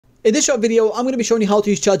In this short video, I'm going to be showing you how to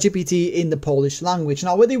use ChatGPT in the Polish language.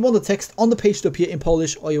 Now, whether you want the text on the page to appear in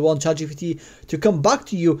Polish or you want ChatGPT to come back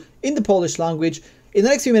to you in the Polish language, in the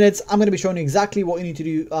next few minutes, I'm going to be showing you exactly what you need to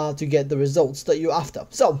do to get the results that you're after.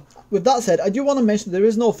 So, with that said, I do want to mention there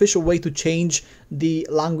is no official way to change the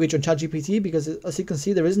language on ChatGPT because, as you can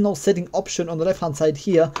see, there is no setting option on the left-hand side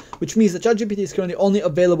here, which means that ChatGPT is currently only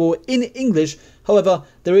available in English. However,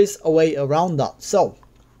 there is a way around that. So,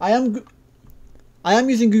 I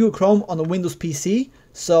am using Google Chrome on a Windows PC,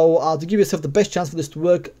 so to give yourself the best chance for this to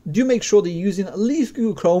work, do make sure that you're using at least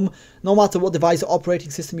Google Chrome, no matter what device or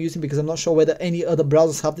operating system you're using, because I'm not sure whether any other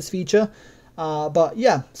browsers have this feature. But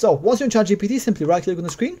yeah, so once you're in ChatGPT, simply right click on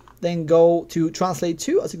the screen, then go to Translate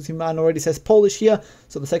to. As you can see, mine already says Polish here,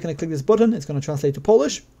 so the second I click this button, it's going to translate to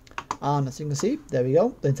Polish. And as you can see, there we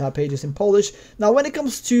go, the entire page is in Polish. Now, when it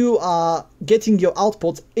comes to getting your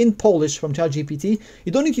output in Polish from ChatGPT,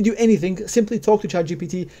 you don't need to do anything, simply talk to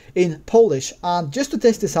ChatGPT in Polish. And just to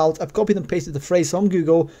test this out, I've copied and pasted the phrase from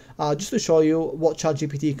Google just to show you what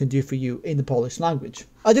ChatGPT can do for you in the Polish language.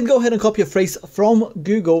 I did go ahead and copy a phrase from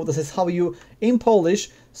Google that says, "How are you?" in Polish,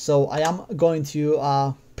 so I am going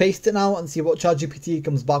to paste it now and see what ChatGPT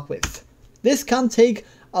comes back with. This can take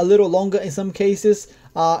a little longer in some cases.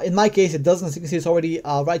 In my case, it doesn't. As you can see, it's already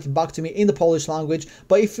writing back to me in the Polish language.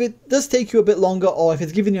 But if it does take you a bit longer, or if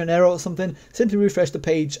it's giving you an error or something, simply refresh the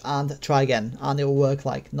page and try again, and it will work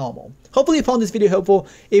like normal. Hopefully you found this video helpful.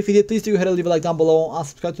 If you did, please do go ahead and leave a like down below and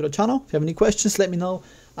subscribe to the channel. If you have any questions, let me know,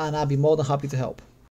 and I'll be more than happy to help.